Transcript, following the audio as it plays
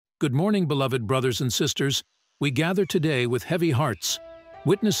Good morning, beloved brothers and sisters. We gather today with heavy hearts,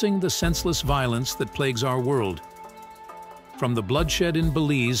 witnessing the senseless violence that plagues our world. From the bloodshed in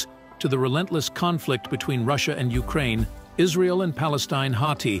Belize to the relentless conflict between Russia and Ukraine, Israel and Palestine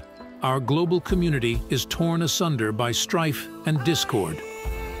Hati, our global community is torn asunder by strife and discord.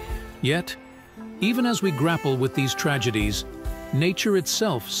 Yet, even as we grapple with these tragedies, nature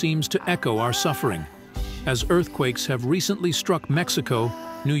itself seems to echo our suffering, as earthquakes have recently struck Mexico,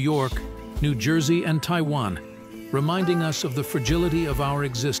 New York, New Jersey, and Taiwan, reminding us of the fragility of our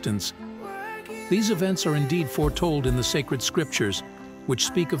existence. These events are indeed foretold in the sacred scriptures, which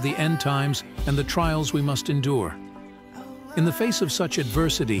speak of the end times and the trials we must endure. In the face of such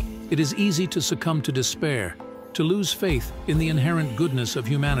adversity, it is easy to succumb to despair, to lose faith in the inherent goodness of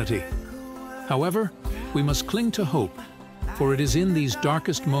humanity. However, we must cling to hope, for it is in these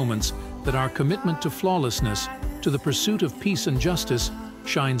darkest moments that our commitment to flawlessness, to the pursuit of peace and justice,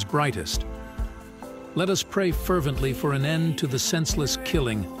 shines brightest. Let us pray fervently for an end to the senseless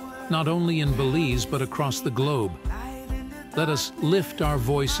killing, not only in Belize but across the globe. Let us lift our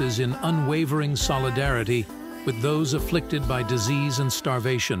voices in unwavering solidarity with those afflicted by disease and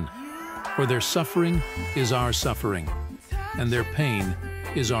starvation, for their suffering is our suffering, and their pain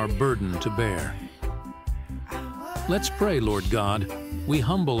is our burden to bear. Let's pray, Lord God. We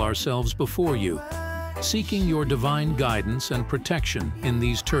humble ourselves before you, seeking your divine guidance and protection in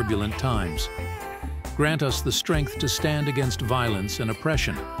these turbulent times. Grant us the strength to stand against violence and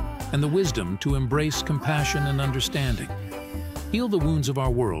oppression, and the wisdom to embrace compassion and understanding. Heal the wounds of our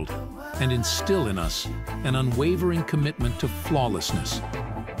world, and instill in us an unwavering commitment to flawlessness,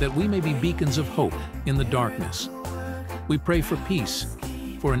 that we may be beacons of hope in the darkness. We pray for peace,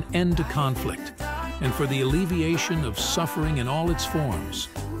 for an end to conflict, and for the alleviation of suffering in all its forms.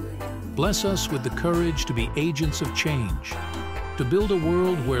 Bless us with the courage to be agents of change, to build a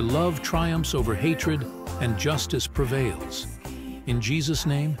world where love triumphs over hatred and justice prevails. In Jesus'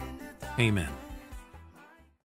 name, amen.